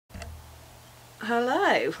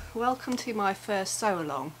Hello, welcome to my first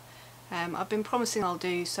sew-along. I've been promising I'll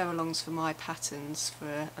do sew-alongs for my patterns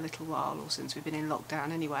for a little while, or since we've been in lockdown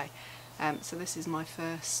anyway. So this is my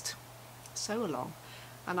first sew-along,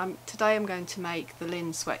 and today I'm going to make the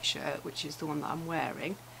Lynn sweatshirt, which is the one that I'm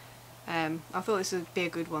wearing. I thought this would be a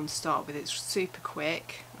good one to start with. It's super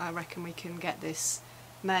quick. I reckon we can get this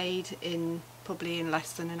made probably in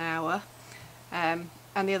less than an hour.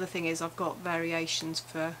 And the other thing is I've got variations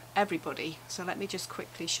for everybody, so let me just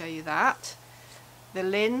quickly show you that. The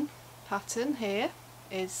Lynn pattern here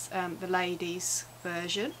is the ladies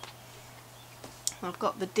version. I've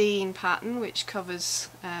got the Dean pattern, which covers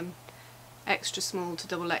extra small to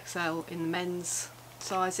double XL in the men's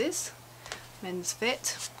sizes, men's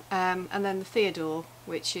fit, and then the Theodor,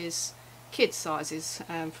 which is kids sizes,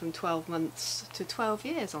 from 12 months to 12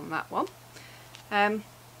 years on that one.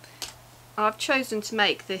 I've chosen to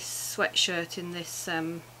make this sweatshirt in this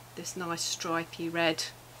this nice stripy red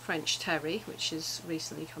French terry, which has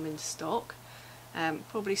recently come into stock.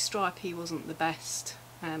 Probably stripy wasn't the best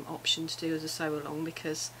option to do as a sew-along,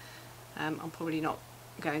 because I'm probably not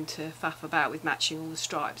going to faff about with matching all the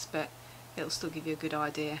stripes, but it'll still give you a good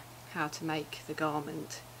idea how to make the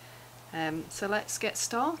garment. So let's get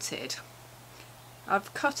started.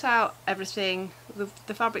 I've cut out everything.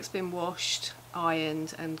 The fabric's been washed,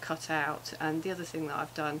 ironed and cut out, and the other thing that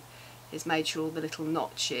I've done is made sure all the little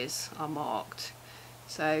notches are marked.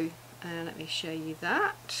 So let me show you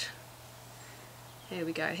that. Here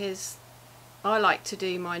we go. I like to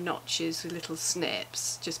do my notches with little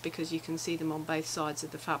snips, just because you can see them on both sides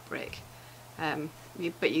of the fabric,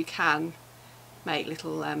 but you can make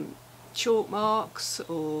little chalk marks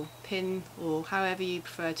or pin, or however you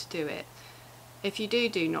prefer to do it. If you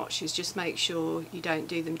do notches, just make sure you don't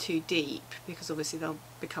do them too deep, because obviously they'll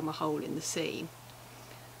become a hole in the seam.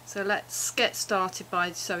 So let's get started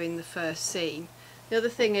by sewing the first seam. The other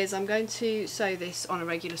thing is I'm going to sew this on a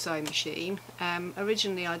regular sewing machine.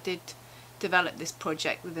 Originally I did develop this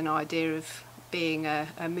project with an idea of being a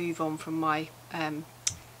move on from my sewing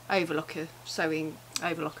overlocker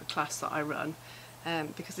class that I run,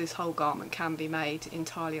 because this whole garment can be made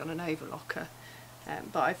entirely on an overlocker.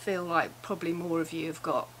 But I feel like probably more of you have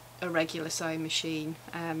got a regular sewing machine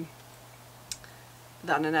than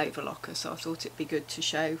an overlocker, so I thought it'd be good to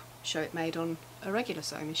show it made on a regular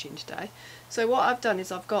sewing machine today. So what I've done is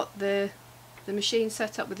I've got the machine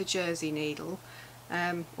set up with a jersey needle,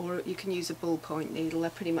 or you can use a ballpoint needle,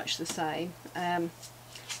 they're pretty much the same.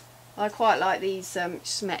 I quite like these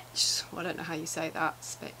Smets, I don't know how you say that,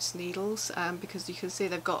 Smets needles, because you can see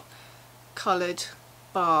they've got coloured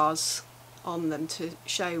bars on them to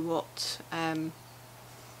show what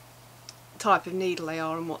type of needle they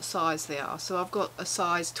are and what size they are. So I've got a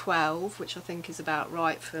size 12, which I think is about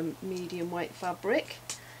right for medium weight fabric,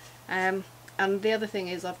 and the other thing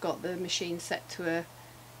is I've got the machine set to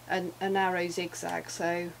a narrow zigzag,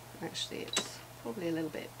 so actually it's probably a little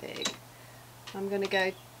bit big. I'm going to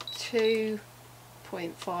go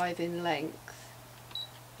 2.5 in length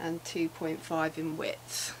and 2.5 in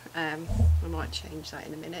width. I might change that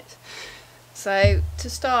in a minute. So to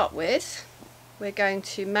start with, we're going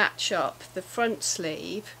to match up the front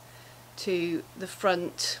sleeve to the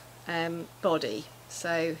front body.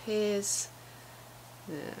 So there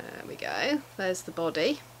we go, there's the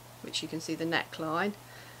body, which you can see the neckline,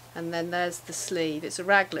 and then there's the sleeve. It's a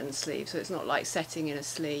raglan sleeve, so it's not like setting in a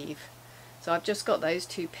sleeve. So I've just got those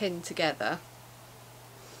two pinned together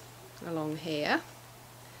along here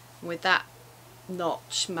with that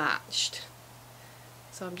notch matched.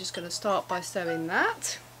 So I'm just going to start by sewing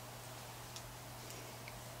that.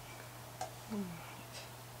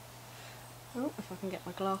 Oh, if I can get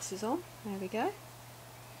my glasses on, there we go.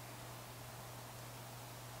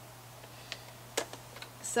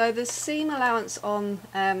 So the seam allowance on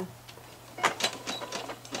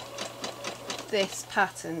this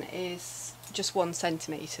pattern is just 1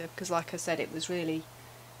 centimetre, because like I said, it was really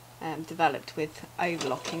developed with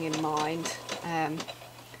overlocking in mind,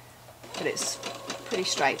 but it's pretty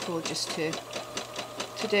straightforward just to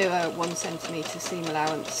do a 1 centimetre seam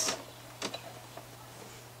allowance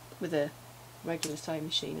with a regular sewing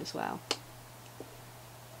machine as well.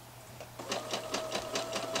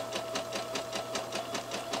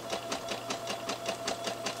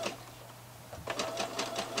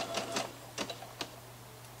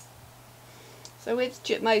 So with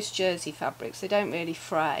most jersey fabrics, they don't really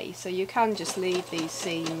fray, so you can just leave these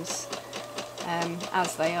seams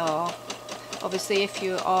as they are. Obviously if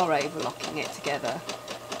you are overlocking it together,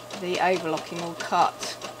 the overlocking will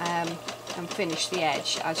cut and finish the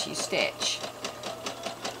edge as you stitch.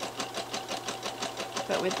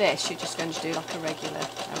 But with this, you're just going to do like a regular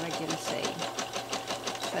seam.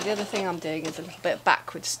 So the other thing I'm doing is a little bit of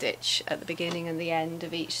backward stitch at the beginning and the end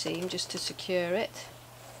of each seam just to secure it.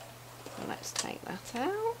 And let's take that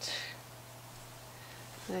out.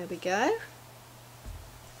 There we go.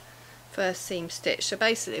 First seam stitch. So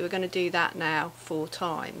basically we're going to do that now 4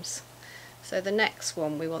 times. So the next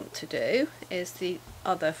one we want to do is the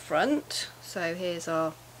other front. So here's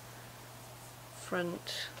our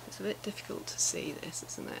front. It's a bit difficult to see this,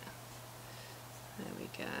 isn't it? There we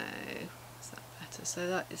go. Is that better? So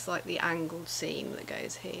that is like the angled seam that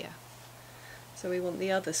goes here. So we want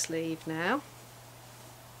the other sleeve now.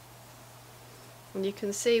 And you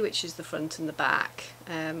can see which is the front and the back.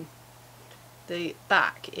 The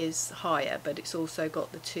back is higher, but it's also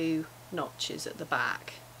got the 2 notches at the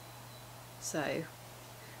back. So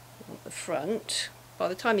we want the front. By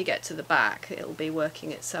the time you get to the back, it'll be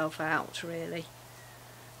working itself out really.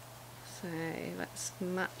 So let's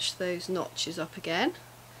match those notches up again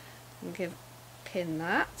and pin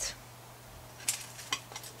that.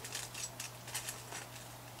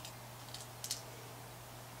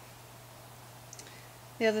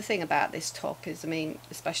 The other thing about this top is, I mean,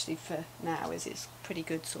 especially for now, is it's pretty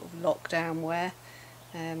good sort of lockdown wear.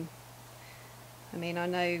 I mean, I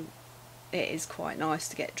know it is quite nice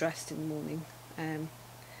to get dressed in the morning,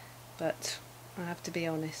 but I have to be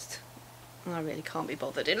honest, I really can't be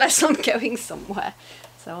bothered unless I'm going somewhere.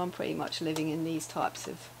 So I'm pretty much living in these types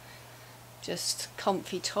of just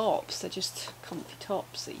comfy tops. They're just comfy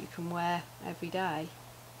tops that you can wear every day.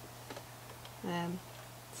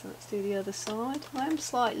 So let's do the other side. I am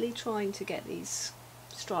slightly trying to get these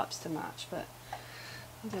stripes to match, but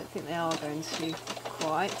I don't think they are going to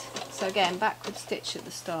quite. So again, backward stitch at the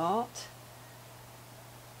start.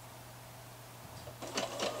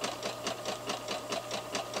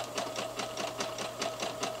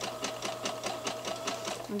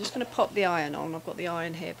 I'm just going to pop the iron on. I've got the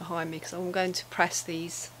iron here behind me because I'm going to press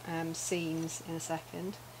these seams in a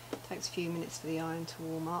second. It takes a few minutes for the iron to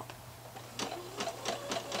warm up.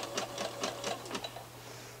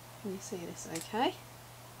 Can you see this okay?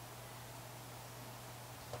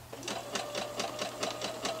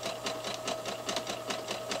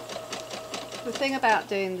 The thing about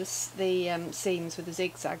doing this, the seams with a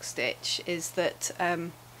zigzag stitch is that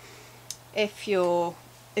if you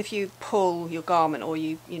pull your garment or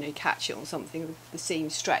you catch it on something, the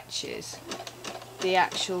seam stretches, the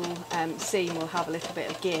actual seam will have a little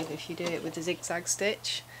bit of give if you do it with a zigzag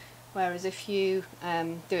stitch. Whereas if you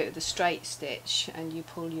do it with a straight stitch and you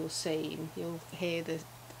pull your seam, you'll hear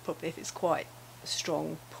probably if it's quite a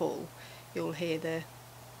strong pull, you'll hear the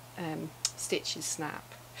stitches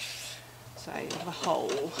snap. So you have a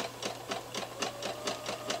hole.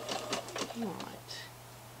 Right.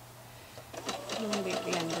 Maybe at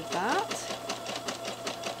the end of that.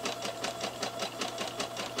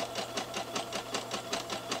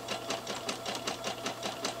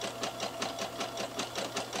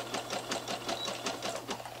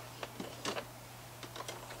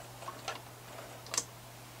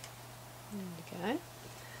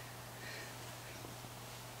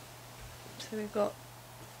 So we've got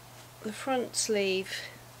the front sleeve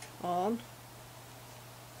on,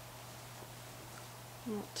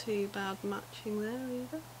 not too bad matching there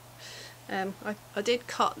either. I did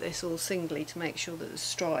cut this all singly to make sure that the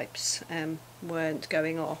stripes weren't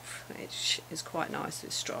going off. It is quite nice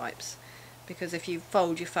with stripes, because if you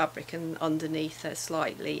fold your fabric and underneath they're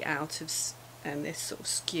slightly out of this sort of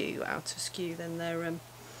skew, then they're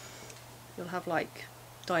you'll have like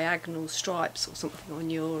diagonal stripes or something on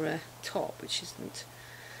your top, which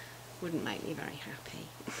wouldn't make me very happy.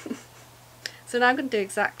 So now I'm going to do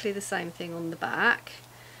exactly the same thing on the back.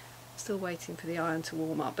 Still waiting for the iron to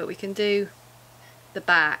warm up, but we can do the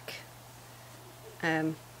back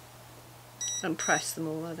and press them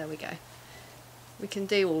all. Oh, there we go. We can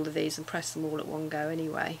do all of these and press them all at one go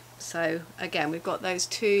anyway. So again, we've got those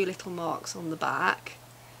 2 little marks on the back,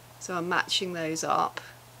 so I'm matching those up.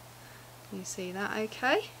 You see that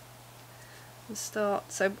okay? And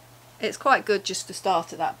start. So it's quite good just to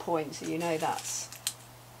start at that point, so you know that's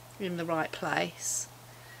in the right place.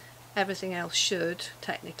 Everything else should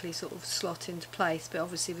technically sort of slot into place, but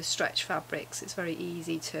obviously with stretch fabrics it's very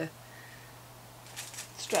easy to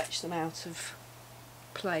stretch them out of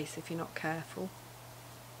place if you're not careful.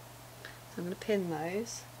 So I'm going to pin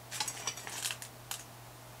those.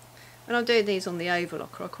 When I'm doing these on the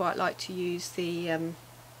overlocker, I quite like to use the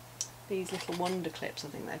these little wonder clips, I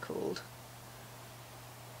think they're called.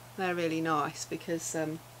 They're really nice because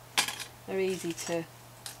they're easy to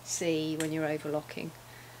see when you're overlocking,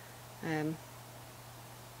 and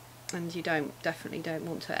you definitely don't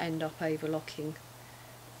want to end up overlocking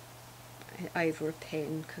over a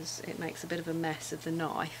pin because it makes a bit of a mess of the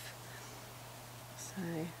knife. So,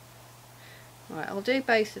 right, I'll do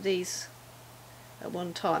both of these at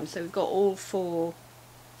one time. So we've got all 4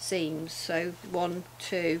 seams, so 1,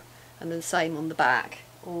 2, and then the same on the back,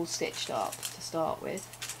 all stitched up to start with.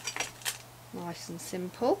 Nice and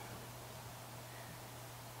simple.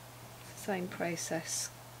 Same process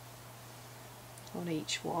on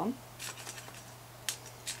each one.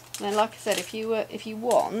 And then, like I said, if you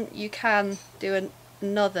want, you can do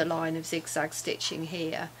another line of zigzag stitching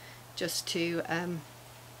here, just to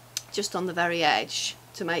just on the very edge,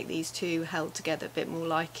 to make these two held together a bit more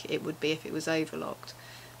like it would be if it was overlocked.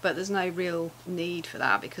 But there's no real need for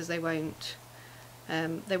that because they won't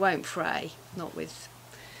fray, not with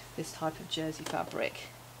this type of jersey fabric.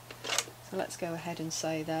 So let's go ahead and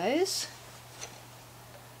sew those.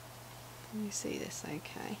 Can you see this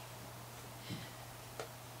okay?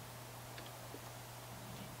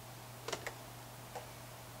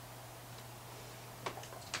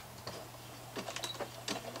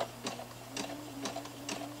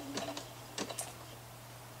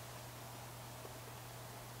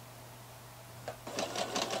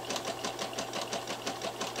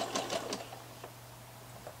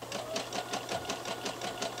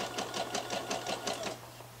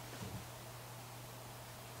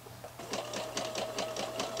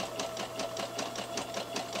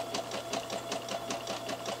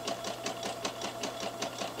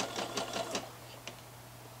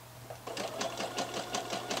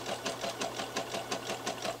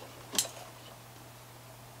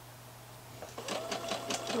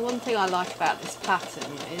 The one thing I like about this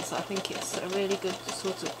pattern is I think it's a really good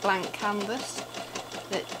sort of blank canvas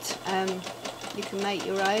that you can make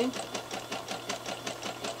your own.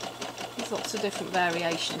 There's lots of different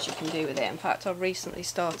variations you can do with it. In fact, I've recently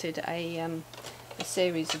started a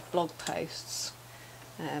series of blog posts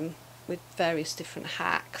with various different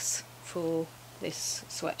hacks for this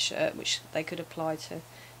sweatshirt, which they could apply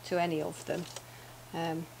to any of them.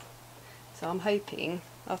 So I'm hoping,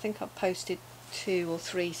 I think I've posted 2 or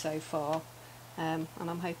 3 so far, and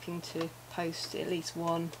I'm hoping to post at least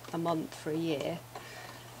 1 a month for a year.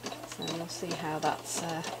 So we'll see how that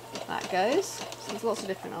goes. So there's lots of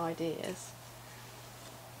different ideas.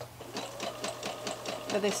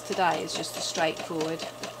 But this today is just a straightforward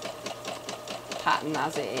pattern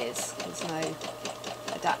as it is. There's no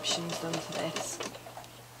adaptations done to this.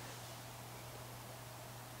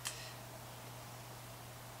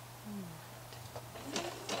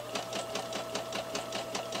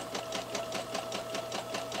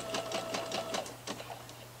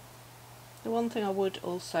 One thing I would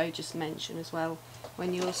also just mention as well,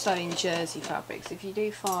 when you're sewing jersey fabrics, if you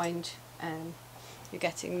do find you're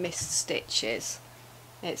getting missed stitches,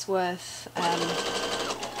 it's worth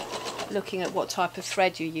looking at what type of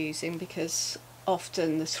thread you're using, because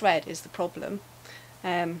often the thread is the problem.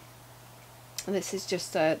 And this is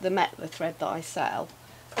just the Metler thread that I sell,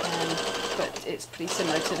 but it's pretty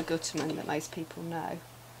similar to the Gutterman that most people know.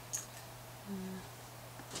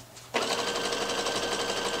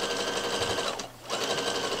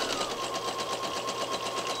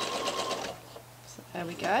 There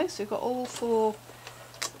we go, so we've got all 4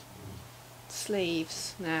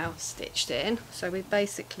 sleeves now stitched in. So we've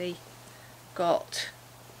basically got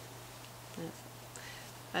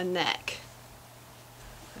a neck.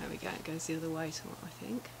 There we go, it goes the other way to what I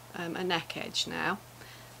think. A neck edge now.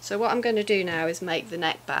 So what I'm going to do now is make the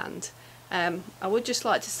neckband. I would just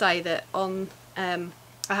like to say that on I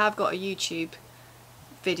have got a YouTube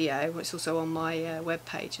video, which is also on my web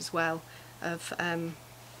page as well, of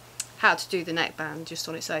how to do the neckband just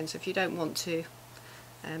on its own. So if you don't want to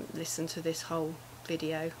listen to this whole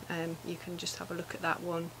video, you can just have a look at that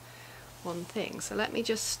one thing. So let me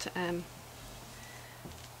just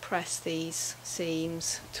press these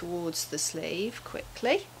seams towards the sleeve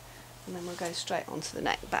quickly, and then we'll go straight onto the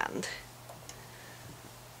neckband.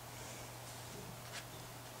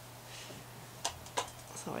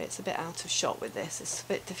 Sorry, it's a bit out of shot with this. It's a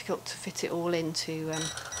bit difficult to fit it all into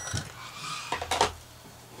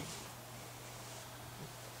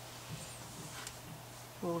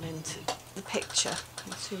the picture.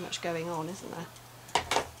 There's too much going on, isn't there?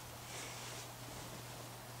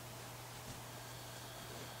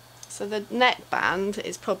 So the neckband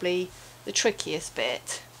is probably the trickiest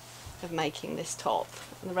bit of making this top,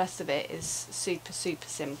 and the rest of it is super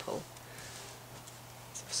simple.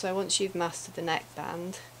 So once you've mastered the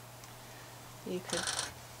neckband, you could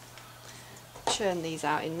churn these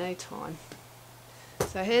out in no time.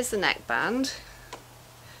 So here's the neckband.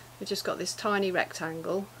 We've just got this tiny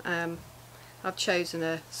rectangle. I've chosen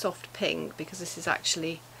a soft pink because this is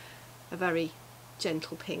actually a very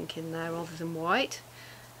gentle pink in there rather than white.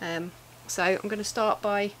 So I'm going to start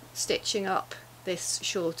by stitching up this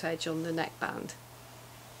short edge on the neckband.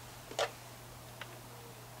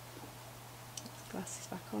 Glasses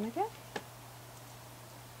back on again.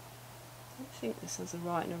 I think this has a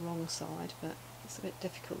right and a wrong side, but it's a bit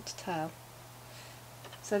difficult to tell.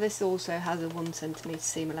 So this also has a 1 cm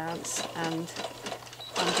seam allowance, and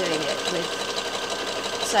I'm doing it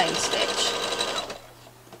with the same stitch,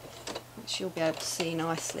 which you'll be able to see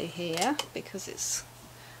nicely here because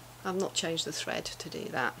I've not changed the thread to do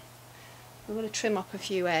that. I'm going to trim up a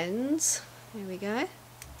few ends. Here we go.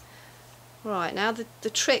 Right, now the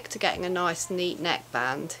trick to getting a nice neat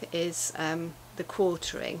neckband is the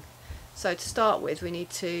quartering. So to start with, we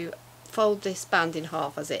need to fold this band in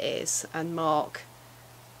half as it is and mark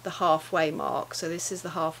the halfway mark. So this is the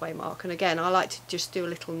halfway mark, and again I like to just do a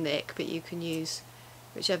little nick, but you can use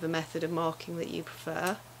whichever method of marking that you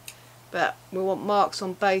prefer. But we want marks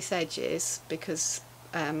on both edges because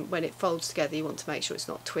when it folds together you want to make sure it's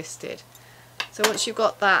not twisted. So once you've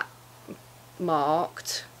got that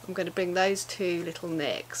marked, I'm going to bring those 2 little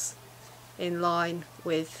nicks in line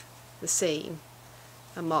with the seam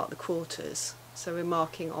and mark the quarters. So we're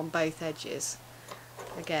marking on both edges.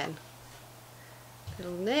 Again,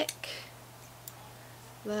 little nick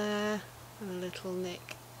there and a little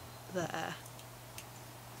nick there.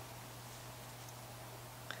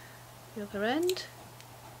 The other end.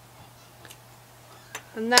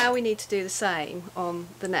 And now we need to do the same on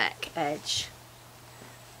the neck edge.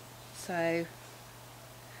 So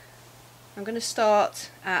I'm going to start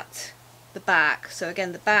at the back. So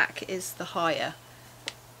again, the back is the higher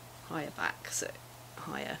back, so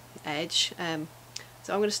higher edge.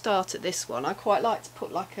 So I'm going to start at this one. I quite like to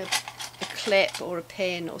put like a clip or a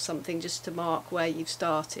pin or something just to mark where you've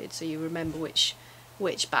started, so you remember which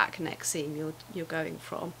back neck seam you're going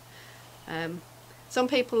from. Some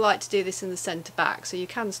people like to do this in the centre back, so you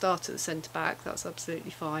can start at the centre back. That's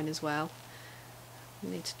absolutely fine as well. You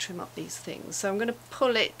need to trim up these things. So I'm going to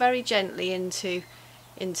pull it very gently into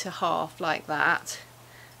half like that.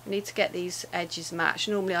 I need to get these edges matched.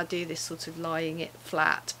 Normally I do this sort of lying it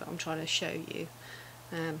flat, but I'm trying to show you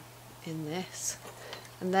in this.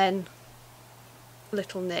 And then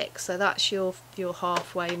little nick, so that's your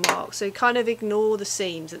halfway mark. So you kind of ignore the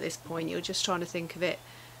seams at this point, you're just trying to think of it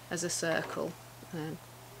as a circle. Yeah,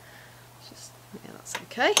 that's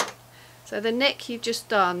okay. So the nick you've just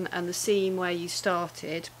done and the seam where you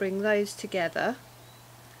started, bring those together,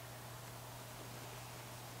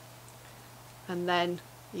 and then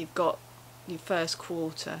you've got your first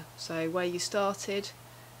quarter, so where you started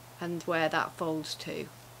and where that folds to.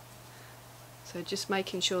 So just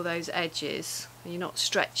making sure those edges, and you're not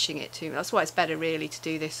stretching it too much. That's why it's better really to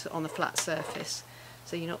do this on a flat surface.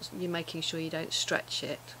 So you're making sure you don't stretch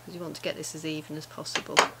it, because you want to get this as even as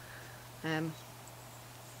possible.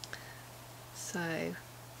 So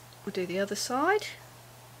we'll do the other side.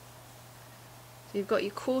 So you've got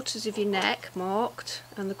your quarters of your neck marked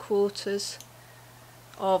and the quarters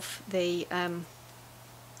of the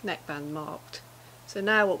neckband marked. So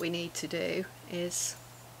now what we need to do is,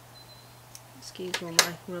 excuse all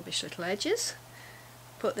my rubbish little edges,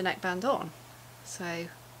 put the neckband on. So I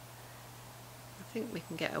think we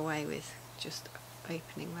can get away with just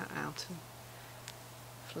opening that out and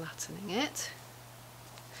flattening it.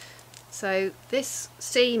 So this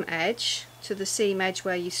seam edge to the seam edge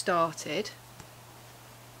where you started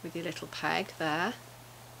with your little peg there,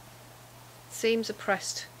 seams are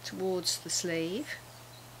pressed towards the sleeve,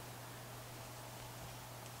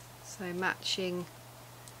 so matching.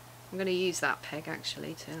 I'm going to use that peg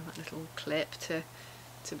actually, that little clip to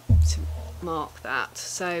mark that.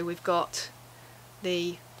 So we've got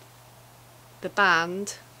the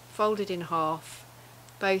band folded in half,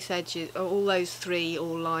 both edges, all those 3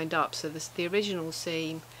 all lined up, so there's the original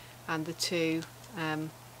seam and the 2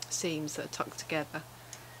 seams that are tucked together.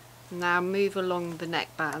 Now move along the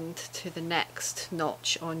neckband to the next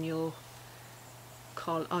notch on your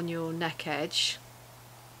neck edge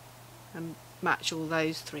and match all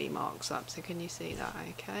those 3 marks up. So can you see that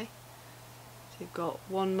okay? So you've got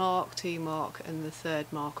 1 mark, 2 mark and the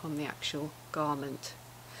 3rd mark on the actual garment.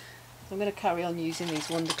 So I'm going to carry on using these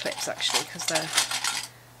wonder clips actually, because they're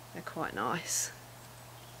quite nice.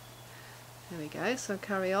 There we go, so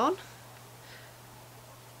carry on.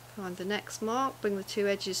 Find the next mark, bring the 2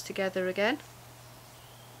 edges together again.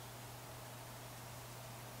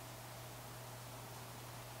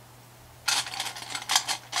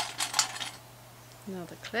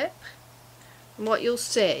 Another clip. And what you'll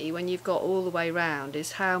see when you've got all the way round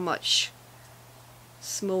is how much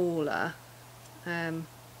smaller the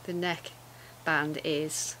neck band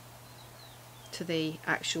is to the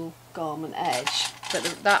actual garment edge,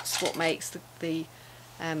 but that's what makes the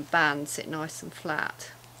band sit nice and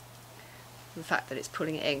flat. The fact that it's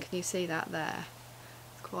pulling it in, can you see that there?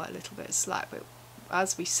 It's quite a little bit of slack, but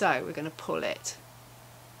as we sew we're going to pull it,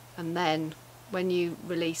 and then when you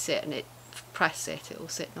release it and press it, it will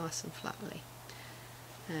sit nice and flatly.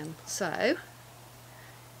 So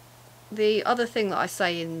the other thing that I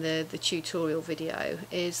say in the tutorial video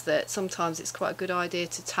is that sometimes it's quite a good idea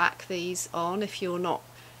to tack these on if you're not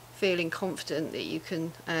feeling confident that you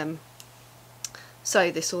can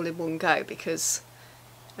sew this all in one go, because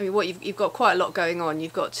I mean, what you've got quite a lot going on.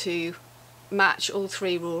 You've got to match all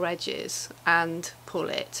 3 raw edges and pull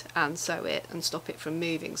it and sew it and stop it from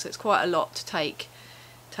moving, so it's quite a lot to take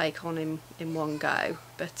on in one go,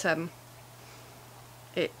 but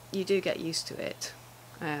you do get used to it.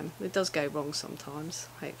 It does go wrong sometimes,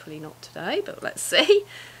 hopefully not today, but let's see.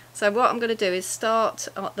 So what I'm going to do is start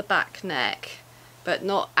at the back neck, but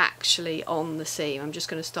not actually on the seam. I'm just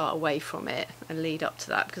going to start away from it and lead up to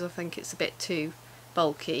that, because I think it's a bit too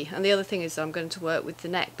bulky. And the other thing is I'm going to work with the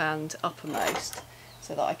neckband uppermost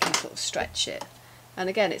so that I can sort of stretch it. And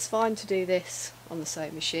again, it's fine to do this on the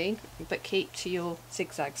sewing machine, but keep to your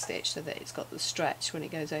zigzag stitch so that it's got the stretch when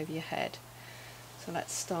it goes over your head. So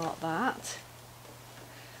let's start that.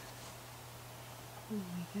 There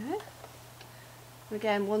we go.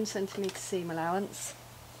 Again, 1 centimetre seam allowance.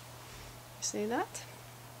 You see that?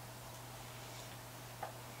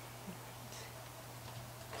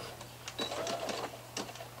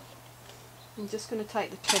 I'm just going to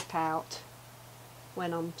take the tip out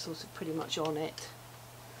when I'm sort of pretty much on it,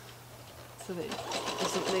 so that it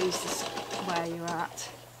doesn't lose where you're at.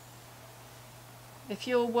 If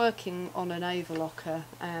you're working on an overlocker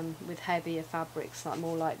with heavier fabrics, like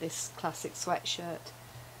more like this classic sweatshirt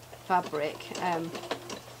fabric,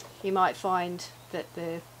 you might find that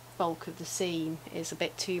the bulk of the seam is a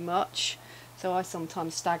bit too much, so I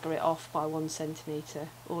sometimes stagger it off by 1 centimetre,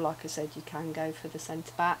 or like I said, you can go for the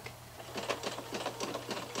centre back.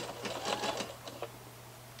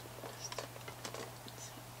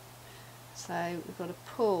 So we've got to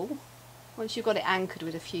pull. Once you've got it anchored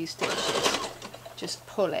with a few stitches, just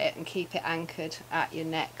pull it and keep it anchored at your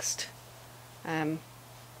next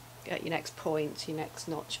point, your next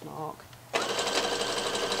notch mark.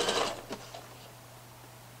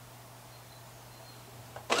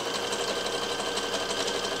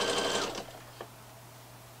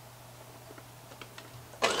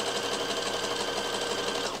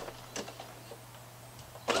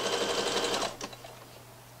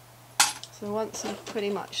 So once I'm pretty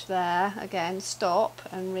much there, again stop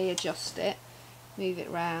and readjust it, move it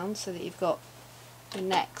round so that you've got the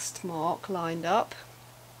next mark lined up.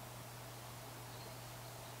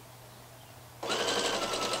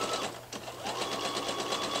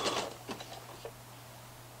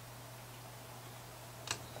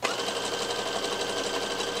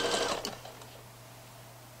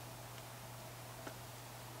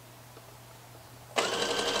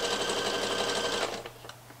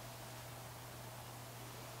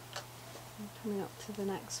 Coming up to the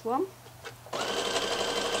next one.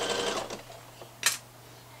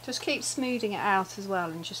 Just keep smoothing it out as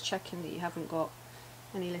well, and just checking that you haven't got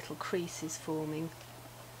any little creases forming.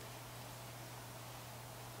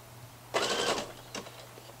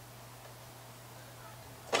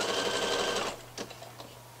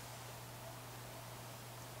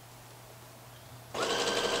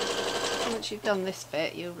 Once you've done this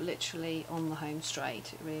bit, you're literally on the home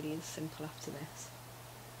straight. It really is simple after this.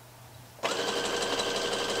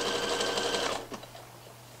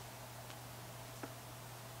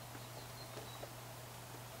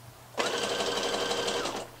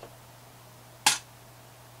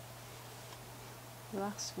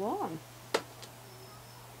 Last one.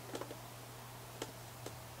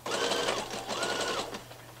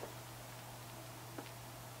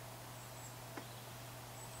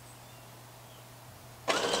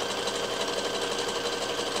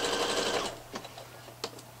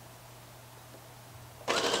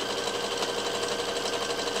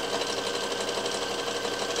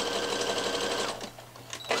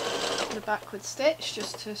 The backward stitch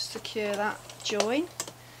just to secure that join.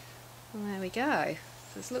 And there we go.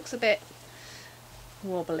 This looks a bit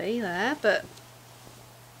wobbly there, but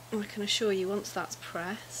I can assure you once that's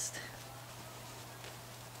pressed,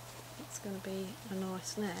 it's going to be a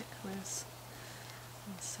nice neck. Where's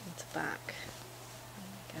the centre back? There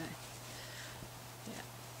we go. Yeah.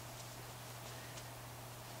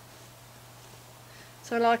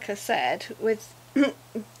 So like I said, with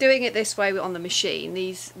doing it this way on the machine,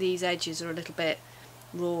 these edges are a little bit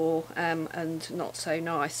raw and not so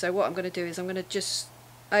nice. So what I'm going to do is I'm going to just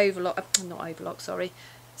overlock, not overlock, sorry,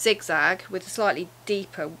 zigzag with a slightly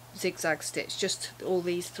deeper zigzag stitch, just all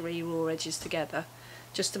these 3 raw edges together,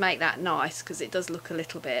 just to make that nice, because it does look a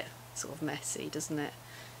little bit sort of messy, doesn't it,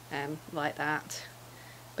 like that,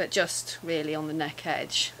 but just really on the neck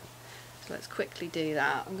edge. So let's quickly do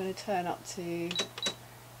that. I'm going to turn up to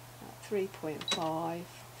 3.5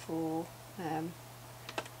 for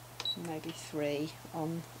maybe 3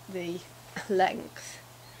 on the length.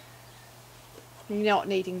 You're not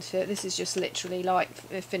needing to, this is just literally like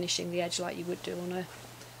finishing the edge like you would do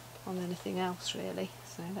on anything else really.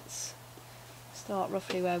 So let's start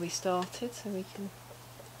roughly where we started so we can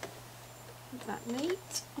keep that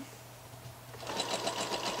neat.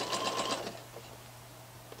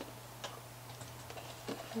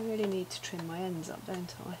 I really need to trim my ends up,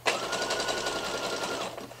 don't I?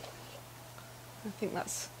 I think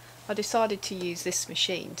that's, I decided to use this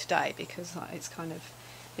machine today because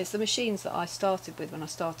it's the machines that I started with when I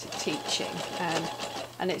started teaching,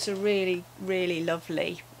 and it's a really, really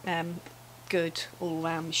lovely, good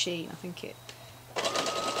all-round machine. I think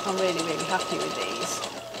I'm really, really happy with these.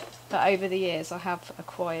 But over the years I have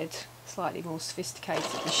acquired slightly more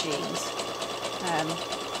sophisticated machines,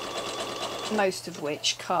 most of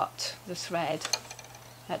which cut the thread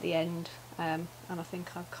at the end, and I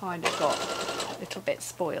think I've kind of got a little bit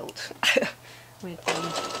spoiled with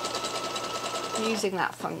using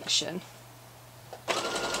that function.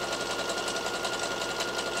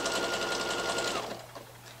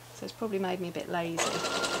 So it's probably made me a bit lazy.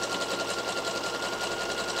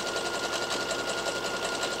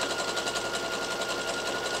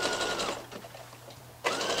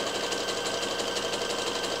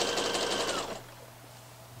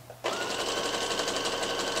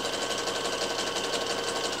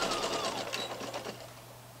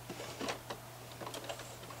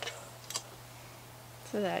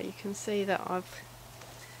 So there you can see that I've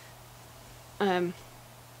done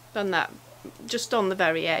that just on the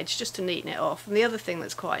very edge, just to neaten it off. And the other thing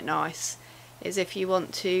that's quite nice is if you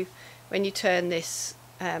want to, when you turn this,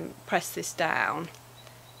 press this down,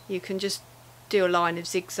 you can just do a line of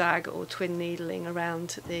zigzag or twin needling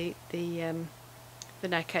around the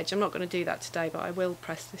neck edge. I'm not going to do that today, but I will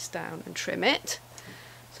press this down and trim it.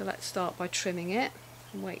 So let's start by trimming it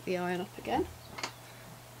and wake the iron up again.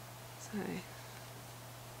 So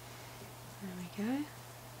there we go.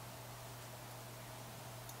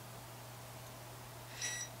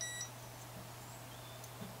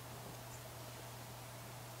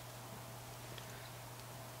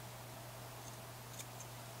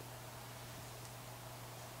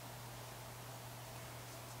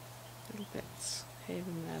 Little bits here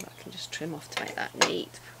and there that I can just trim off to make that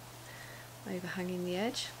neat, overhanging the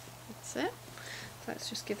edge. That's it. So let's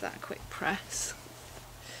just give that a quick press.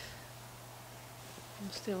 I'm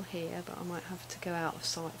still here, but I might have to go out of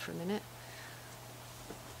sight for a minute.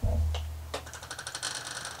 A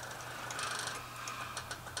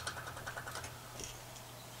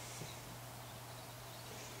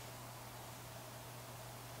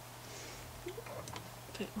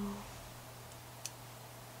bit more.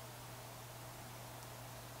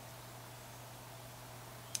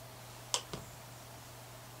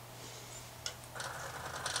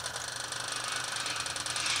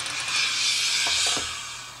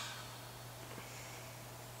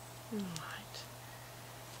 Alright,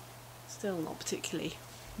 still not particularly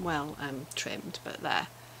well trimmed, but there,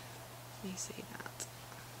 you see that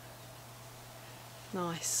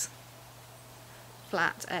nice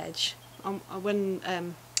flat edge. When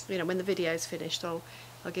you know, when the video's finished, I'll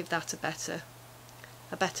give that a better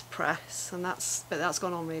press, and that's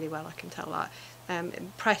gone on really well. I can tell that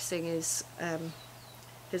pressing is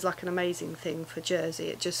like an amazing thing for jersey.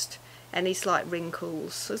 It just, any slight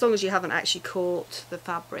wrinkles, as long as you haven't actually caught the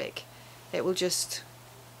fabric, it will just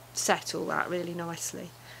settle that really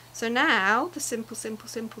nicely. So now the simple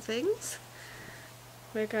things.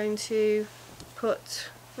 We're going to put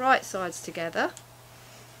right sides together.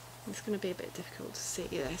 It's going to be a bit difficult to see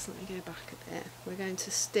this. Let me go back a bit. We're going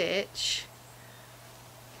to stitch.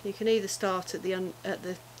 You can either start at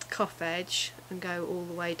the cuff edge and go all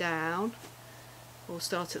the way down, or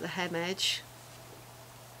start at the hem edge.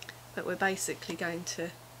 But we're basically going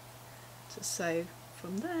to sew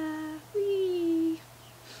from there, whee,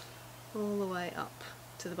 all the way up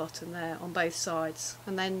to the bottom there on both sides,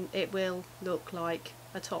 and then it will look like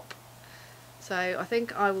a top. So I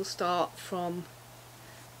think I will start from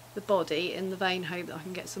the body in the vain hope that I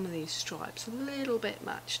can get some of these stripes a little bit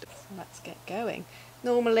matched. So let's get going.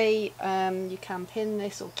 Normally you can pin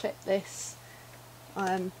this or clip this.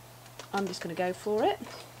 I'm just going to go for it.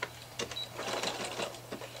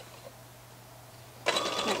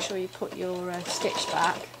 Make make sure you put your stitch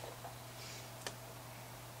back.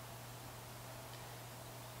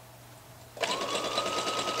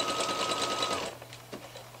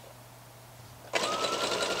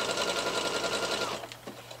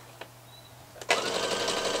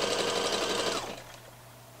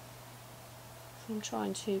 I'm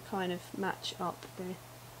trying to kind of match up the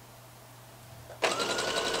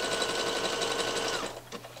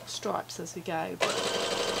stripes as we go, but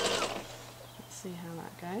let's see how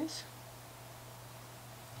that goes.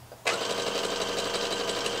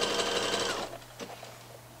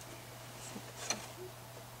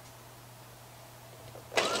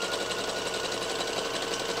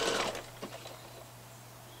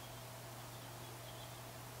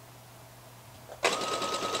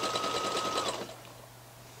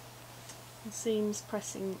 Seams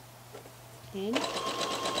pressing in.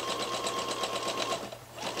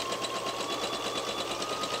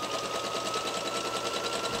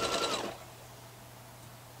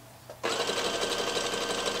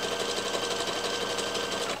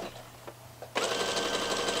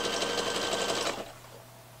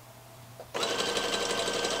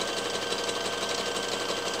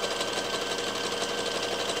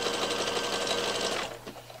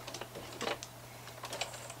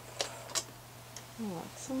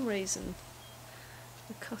 For some reason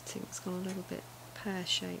the cutting's gone a little bit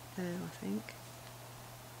pear-shaped there, I think.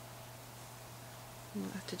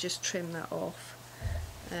 I'll have to just trim that off.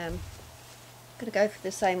 I'm going to go for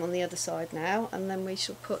the same on the other side now, and then we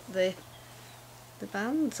shall put the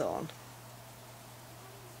bands on.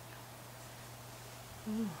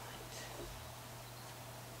 Right.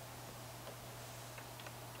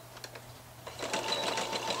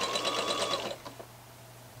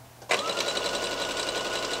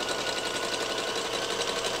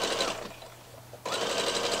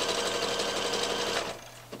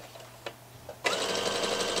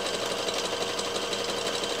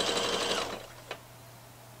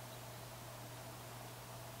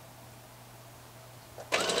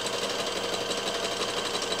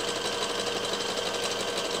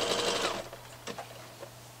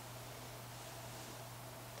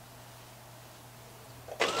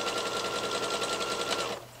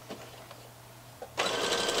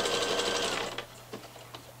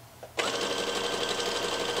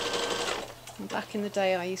 Back in the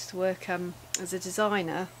day I used to work as a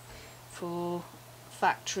designer for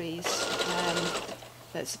factories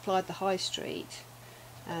that supplied the high street,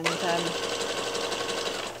 and I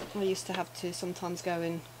used to have to sometimes go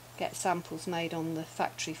and get samples made on the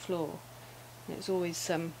factory floor. And it was always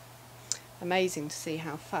amazing to see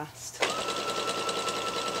how fast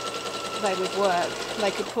they would work.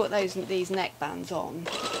 They could put these neckbands on,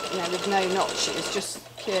 you know, with no notches, just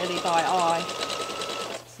purely by eye.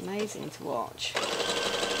 Amazing to watch.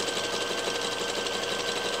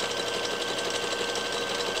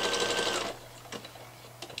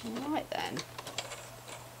 Alright then,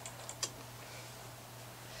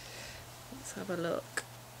 let's have a look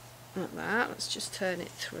at that. Let's just turn it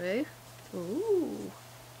through. Ooh,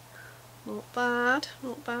 not bad,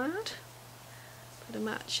 not bad. Bit of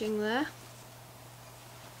matching there.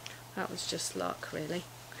 That was just luck, really.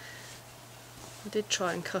 I did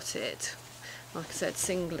try and cut it, like I said,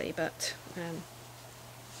 singly, but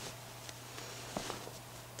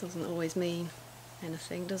doesn't always mean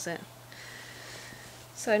anything, does it?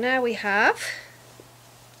 So now we have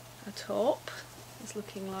a top. It's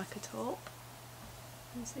looking like a top.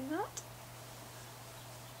 Can you see that?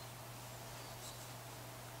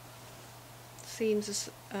 Seams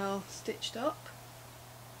are stitched up.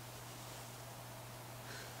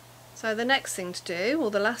 So the next thing to do, or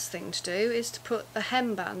the last thing to do, is to put the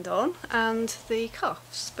hemband on and the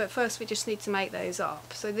cuffs. But first we just need to make those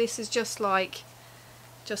up. So this is just like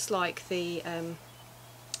the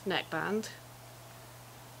neckband.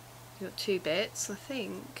 You've got two bits. I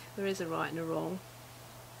think there is a right and a wrong.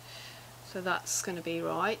 So that's going to be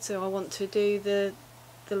right. So I want to do the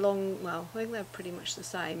long. Well, I think they're pretty much the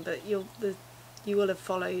same, but you will have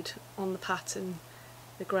followed on the pattern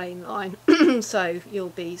the grain line. So you'll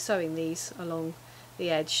be sewing these along the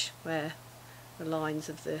edge where the lines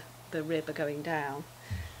of the rib are going down.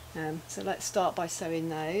 So let's start by sewing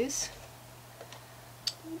those.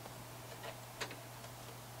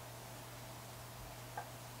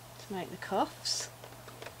 To make the cuffs.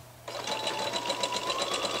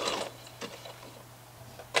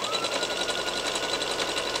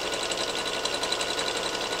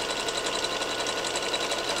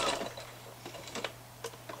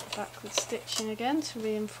 Backward stitching again to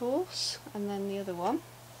reinforce, and then the other one.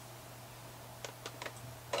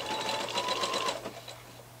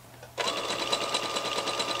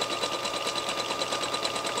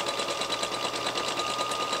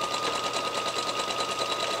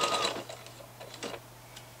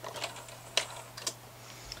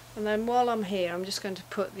 And then while I'm here, I'm just going to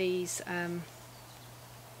put these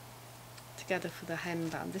together for the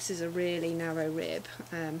hemband. This is a really narrow rib,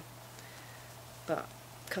 but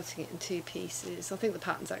cutting it in 2 pieces. I think the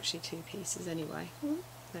pattern's actually 2 pieces anyway.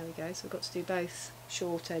 There we go, so I've got to do both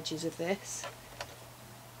short edges of this.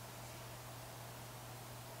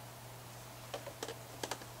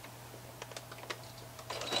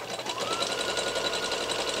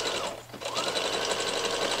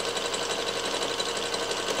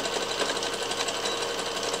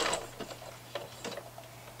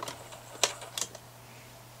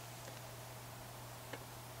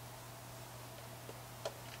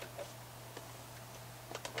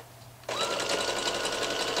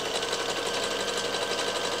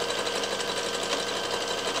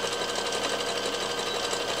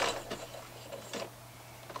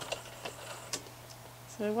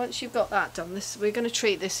 So once you've got that done, we're going to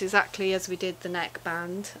treat this exactly as we did the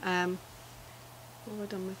neckband. What have I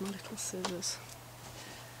done with my little scissors?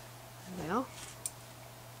 There we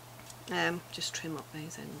are. Just trim up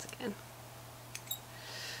those ends again.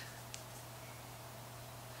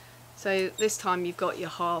 So this time you've got your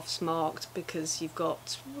halves marked because you've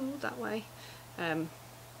got that way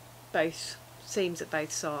both seams at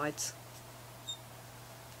both sides.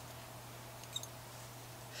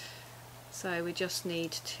 So we just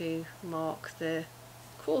need to mark the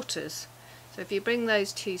quarters. So if you bring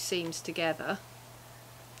those 2 seams together,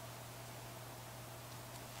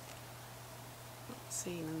 that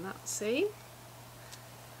seam and that seam,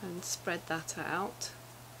 and spread that out.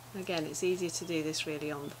 Again, it's easier to do this really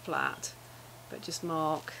on the flat, but just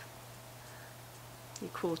mark your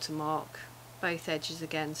quarter mark both edges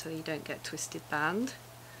again so you don't get twisted band.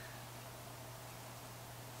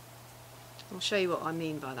 I'll show you what I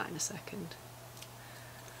mean by that in a second.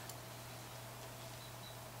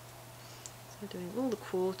 So doing all the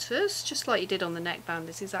quarters, just like you did on the neckband,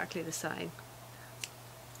 it's exactly the same.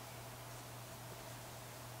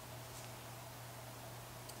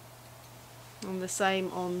 And the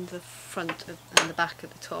same on the front and the back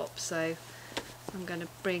at the top. So I'm going to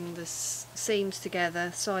bring the seams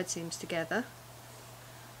together, side seams together.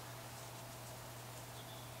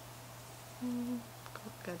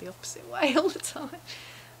 Go the opposite way all the time.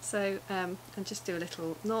 So and just do a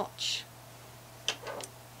little notch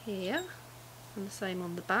here, and the same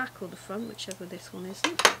on the back or the front, whichever this one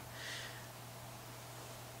isn't.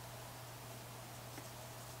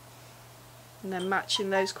 And then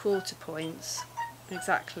matching those quarter points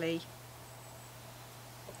exactly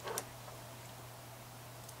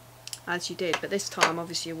as you did, but this time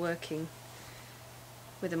obviously you're working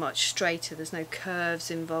with a much straighter, there's no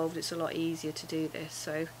curves involved, it's a lot easier to do this.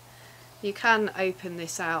 So you can open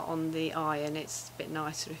this out on the iron, it's a bit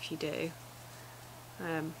nicer if you do,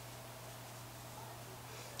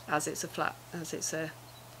 as it's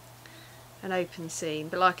an open seam.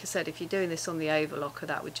 But like I said, if you're doing this on the overlocker,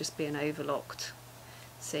 that would just be an overlocked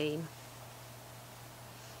seam.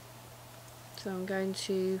 So I'm going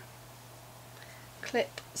to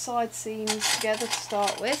clip side seams together to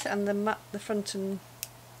start with, and the front and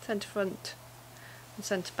centre front and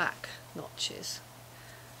centre back notches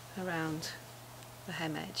around the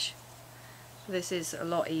hem edge. This is a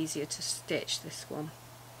lot easier to stitch, this one.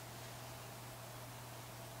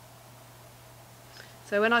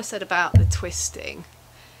 So when I said about the twisting,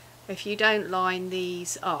 if you don't line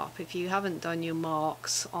these up, if you haven't done your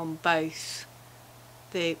marks on both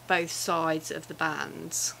sides of the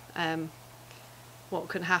bands, what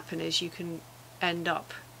can happen is you can end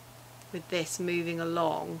up with this moving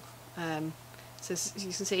along, so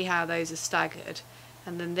you can see how those are staggered,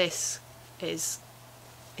 and then this is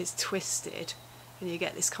twisted, and you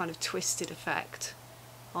get this kind of twisted effect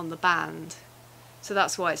on the band. So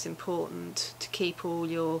that's why it's important to keep all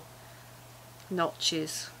your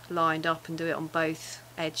notches lined up and do it on both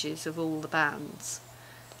edges of all the bands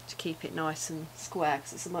to keep it nice and square,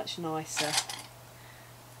 because it's a much nicer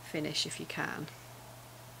finish if you can.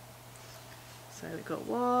 So we've got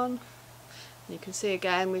one. You can see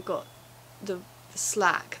again we've got the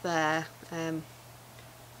slack there,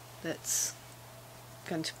 that's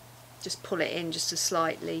going to just pull it in just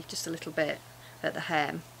a little bit at the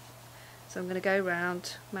hem. So I'm going to go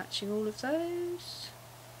round matching all of those.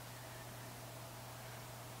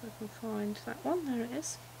 If I can find that one, there it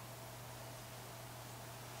is.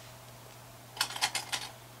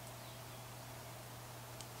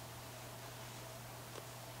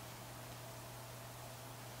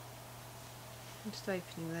 I'm just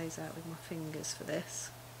opening those out with my fingers for this.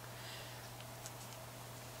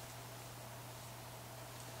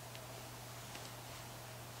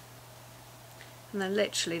 And then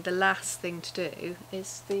literally the last thing to do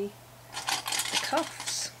is the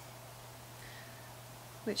cuffs.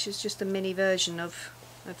 which is just a mini version of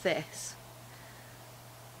this.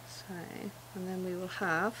 So, and then we will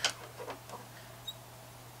have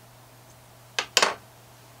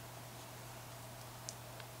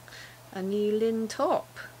a new Lynn top,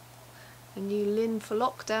 a new Lynn for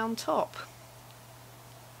lockdown top.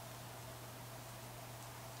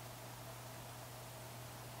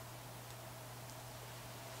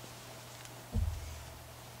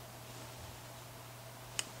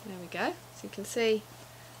 There we go. So you can see,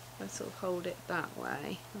 if I sort of hold it that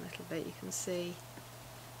way a little bit, you can see,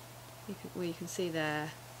 you can see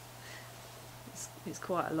there, it's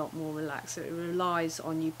quite a lot more relaxed. So it relies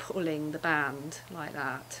on you pulling the band like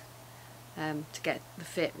that to get the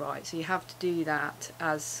fit right. So you have to do that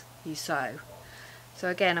as you sew. So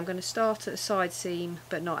again, I'm going to start at the side seam,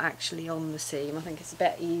 but not actually on the seam. I think it's a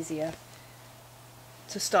bit easier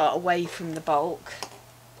to start away from the bulk.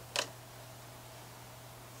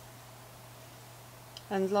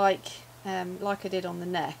 And like I did on the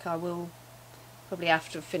neck, I will probably,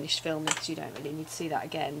 after I've finished filming, because you don't really need to see that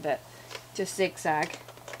again, but just zigzag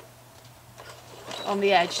on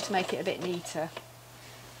the edge to make it a bit neater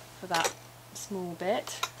for that small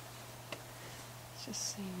bit. Let's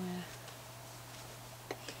just see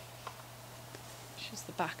which is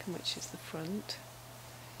the back and which is the front.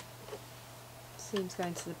 Seam's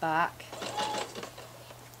going to the back.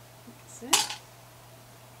 That's it.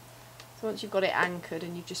 So once you've got it anchored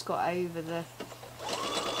and you've just got over the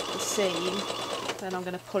seam, then I'm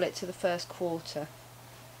going to pull it to the first quarter.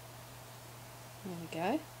 There we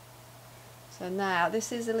go. So now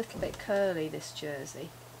this is a little bit curly, this jersey,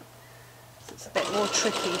 so it's a bit more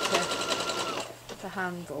tricky to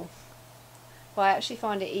handle. But I actually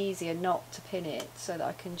find it easier not to pin it, so that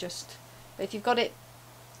I can just, if you've got it,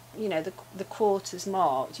 you know, the quarters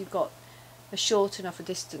marked, you've got a short enough a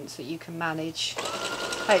distance that you can manage,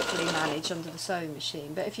 hopefully manage under the sewing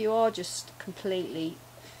machine. But if you are just completely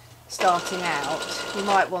starting out, you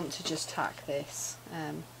might want to just tack this,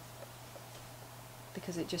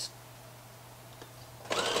 because it just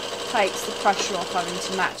takes the pressure off having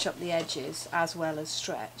to match up the edges as well as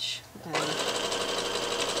stretch.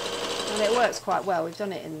 And it works quite well. We've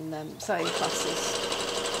done it in sewing classes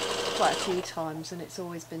quite a few times and it's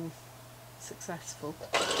always been successful.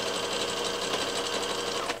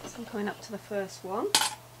 So I'm coming up to the first one.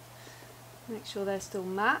 Make sure they're still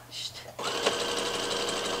matched.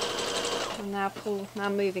 And now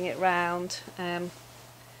moving it round to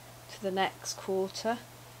the next quarter.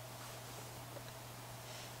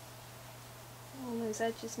 All those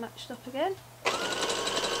edges matched up again.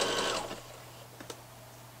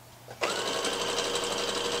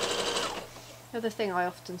 The other thing I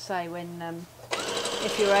often say when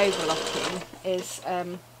if you're overlocking is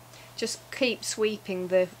just keep sweeping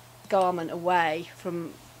the garment away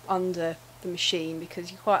from under the machine, because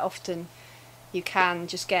you quite often you can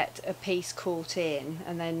just get a piece caught in,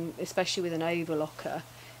 and then especially with an overlocker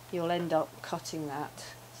you'll end up cutting that.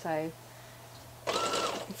 So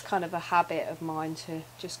it's kind of a habit of mine to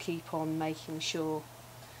just keep on making sure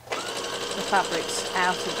the fabric's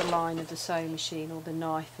out of the line of the sewing machine, or the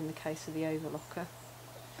knife in the case of the overlocker.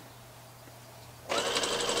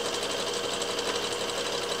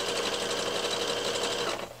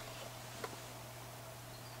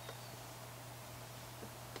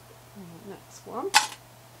 Next one.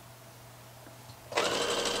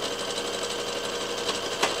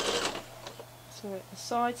 So at the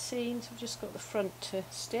side seams we've just got the front to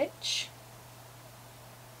stitch.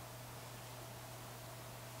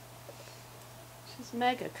 Which is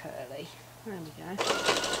mega curly. There we go.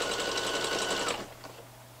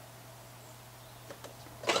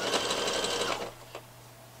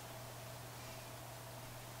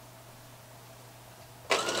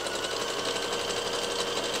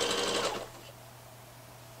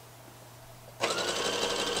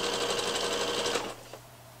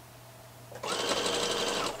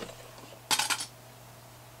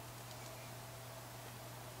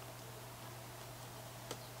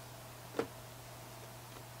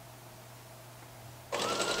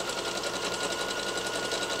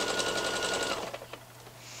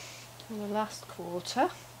 And the last quarter.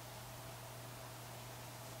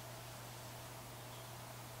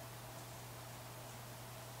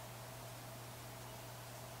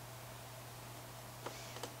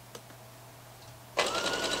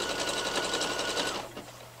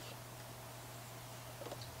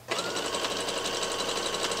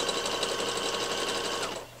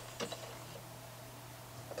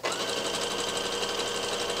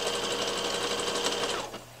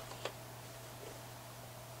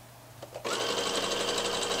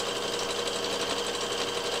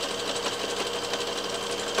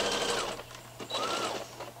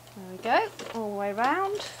 way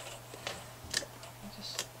round.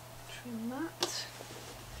 Just trim that.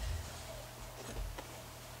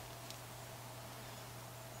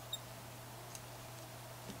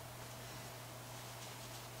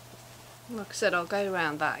 Like I said, I'll go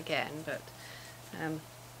around that again, but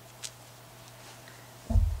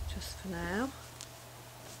just for now.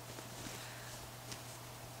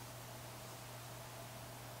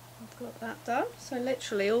 I've got that done. So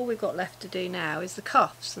literally all we've got left to do now is the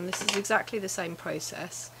cuffs, and this is exactly the same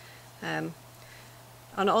process. And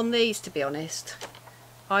on these, to be honest,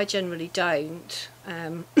 I generally don't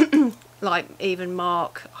like even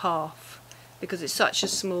mark half, because it's such a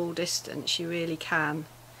small distance you really can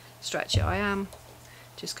stretch it. I am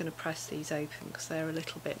just going to press these open because they're a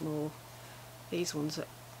little bit more, these ones are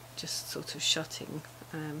just sort of shutting,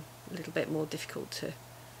 a little bit more difficult to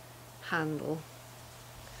handle.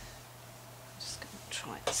 I'm just going to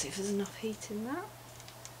try and see if there's enough heat in that.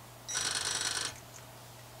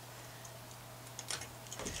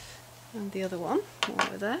 And the other one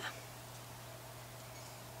over there.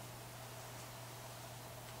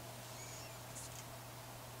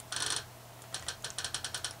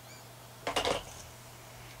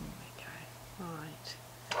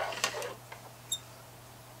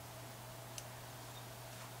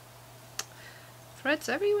 Threads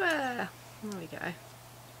everywhere. There we go.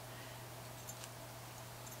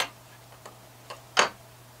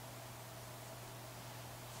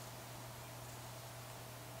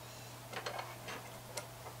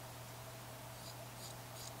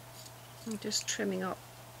 I'm just trimming up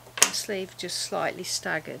the sleeve, just slightly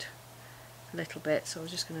staggered a little bit, so I'm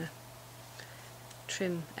just going to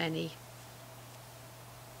trim any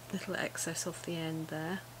little excess off the end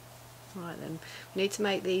there. Right then, we need to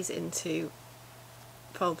make these into,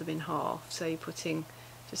 fold them in half, so you're putting,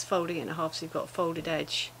 just folding it in half so you've got a folded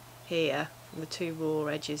edge here and the two raw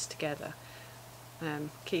edges together,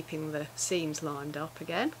 keeping the seams lined up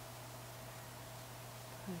again.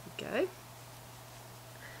 There we go.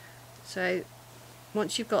 So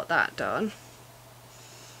once you've got that done,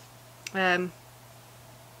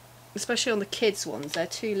 especially on the kids ones, they're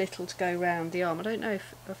too little to go round the arm. I don't know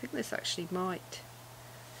if, I think this actually might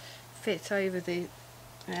fit over the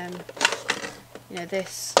you know,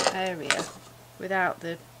 this area without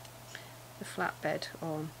the flatbed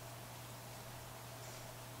on.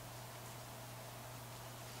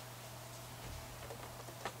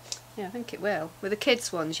 Yeah, I think it will. With the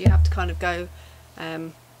kids ones you have to kind of go,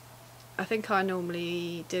 I think I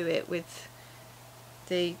normally do it with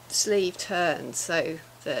the sleeve turned so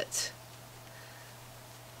that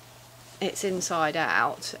it's inside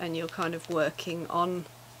out and you're kind of working on,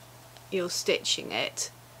 you're stitching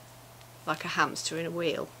it like a hamster in a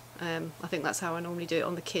wheel. I think that's how I normally do it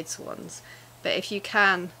on the kids ones, but if you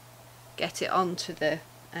can get it onto the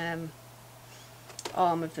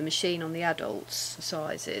arm of the machine on the adults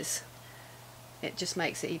sizes, it just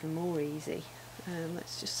makes it even more easy.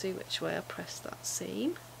 Let's just see which way I press that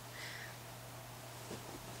seam.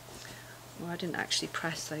 Well, I didn't actually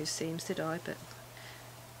press those seams, did I? But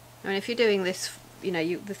I mean, if you're doing this, you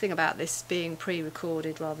know, the thing about this being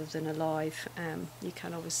pre-recorded rather than a live, you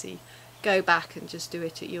can obviously go back and just do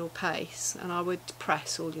it at your pace, and I would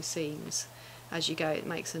press all your seams as you go. It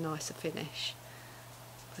makes a nicer finish,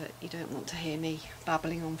 but you don't want to hear me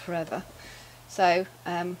babbling on forever. So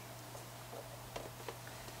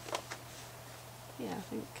yeah, I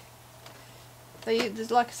think so.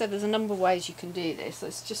 There's, like I said, there's a number of ways you can do this. So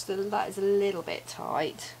it's just that is a little bit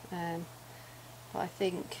tight, I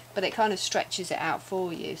think, but it kind of stretches it out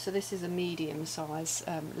for you. So this is a medium size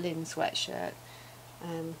Lynn sweatshirt.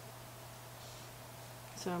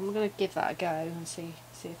 So I'm going to give that a go and see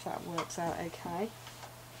if that works out okay.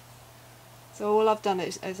 So all I've done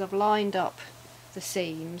is I've lined up the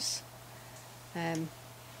seams,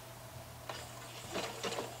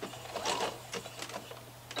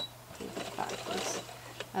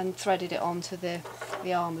 and threaded it onto the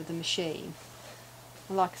arm of the machine.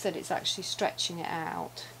 And like I said, it's actually stretching it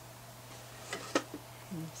out.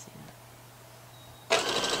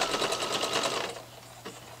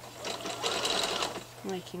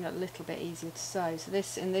 Making it a little bit easier to sew. So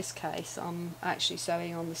this, in this case, I'm actually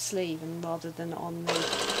sewing on the sleeve and rather than on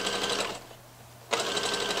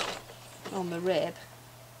the rib.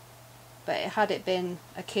 But had it been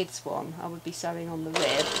a kid's one, I would be sewing on the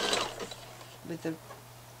rib with the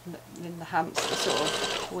in the hamster sort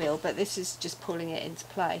of wheel. But this is just pulling it into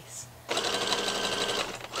place.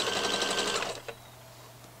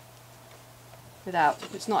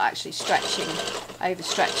 It's not actually stretching,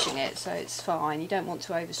 overstretching it, so it's fine. You don't want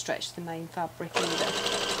to overstretch the main fabric either.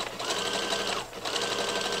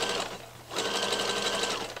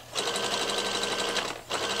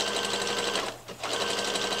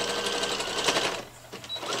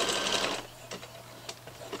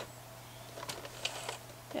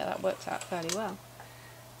 that works out fairly well.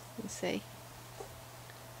 You can see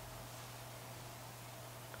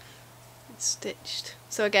it's stitched.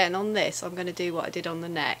 So again, on this I'm going to do what I did on the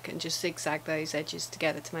neck and just zigzag those edges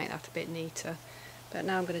together to make that a bit neater. But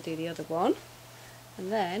now I'm going to do the other one,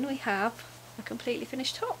 and then we have a completely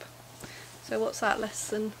finished top. So what's that, less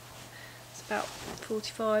than, it's about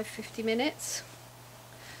 45-50 minutes,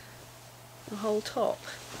 the whole top.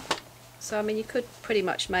 So I mean, you could pretty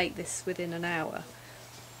much make this within an hour.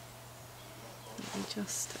 Let me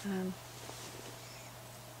just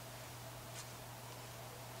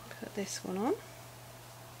put this one on.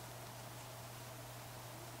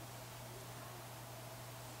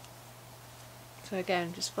 So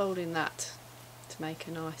again, just folding that to make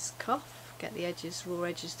a nice cuff, get the edges, raw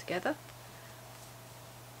edges together.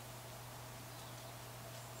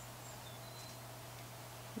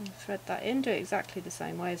 And thread that in, do it exactly the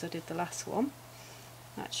same way as I did the last one,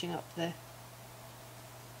 matching up the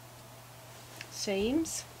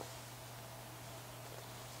seams,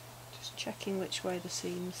 just checking which way the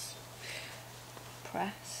seams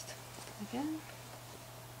pressed again.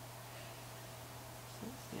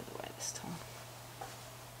 That's the other way this time.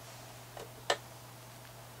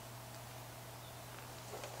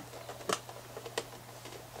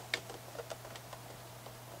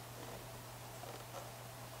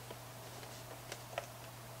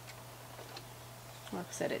 Like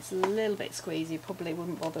I said, it's a little bit squeezy. Probably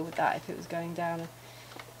wouldn't bother with that if it was going down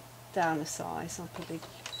a size. I'll probably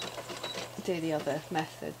do the other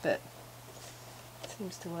method, but it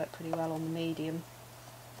seems to work pretty well on the medium.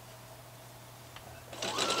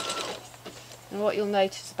 And what you'll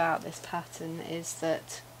notice about this pattern is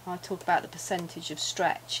that I talk about the percentage of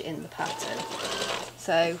stretch in the pattern.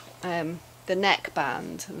 So the neck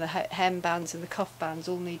band, and the hem bands and the cuff bands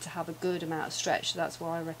all need to have a good amount of stretch, so that's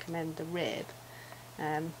why I recommend the rib.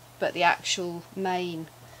 But the actual main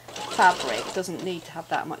fabric doesn't need to have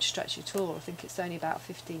that much stretch at all. I think it's only about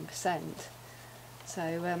 15%.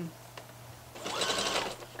 So,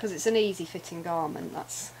 because it's an easy fitting garment,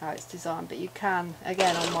 that's how it's designed. But you can,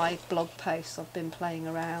 again, on my blog posts I've been playing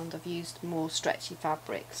around, I've used more stretchy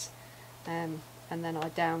fabrics, and then I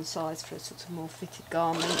downsized for a sort of more fitted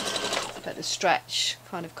garment, but the stretch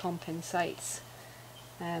kind of compensates,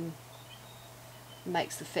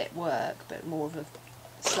 makes the fit work, but more of a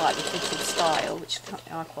slightly fitted style, which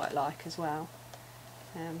I quite like as well.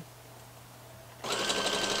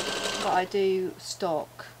 But I do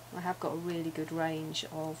stock, I have got a really good range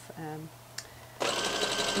of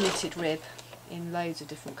knitted rib in loads of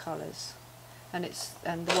different colours, and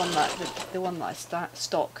the one that I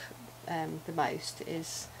stock the most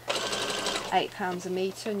is £8 a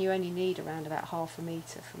metre, and you only need around about half a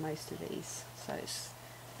metre for most of these, so it's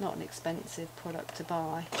not an expensive product to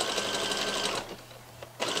buy.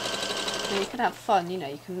 And you can have fun, you know,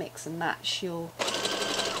 you can mix and match your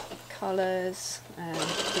colours,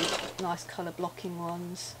 do nice colour blocking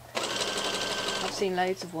ones. I've seen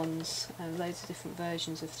loads of ones, loads of different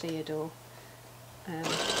versions of Theodor.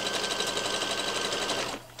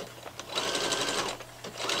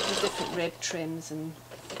 With different rib trims and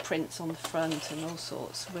prints on the front and all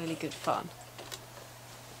sorts, really good fun.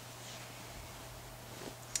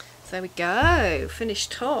 So there we go,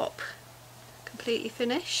 finished top, completely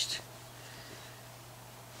finished.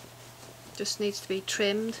 Just needs to be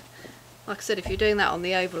trimmed. Like I said, if you're doing that on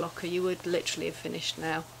the overlocker, you would literally have finished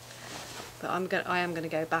now. But I am going to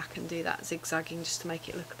go back and do that zigzagging just to make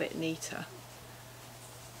it look a bit neater.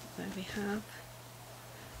 There we have.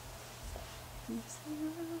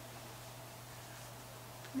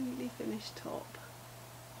 Completely finished top.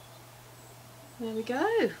 There we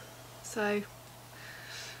go. So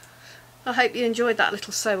I hope you enjoyed that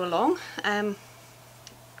little sew along, and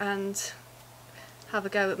have a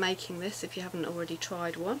go at making this if you haven't already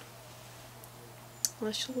tried one.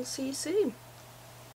 I shall see you soon.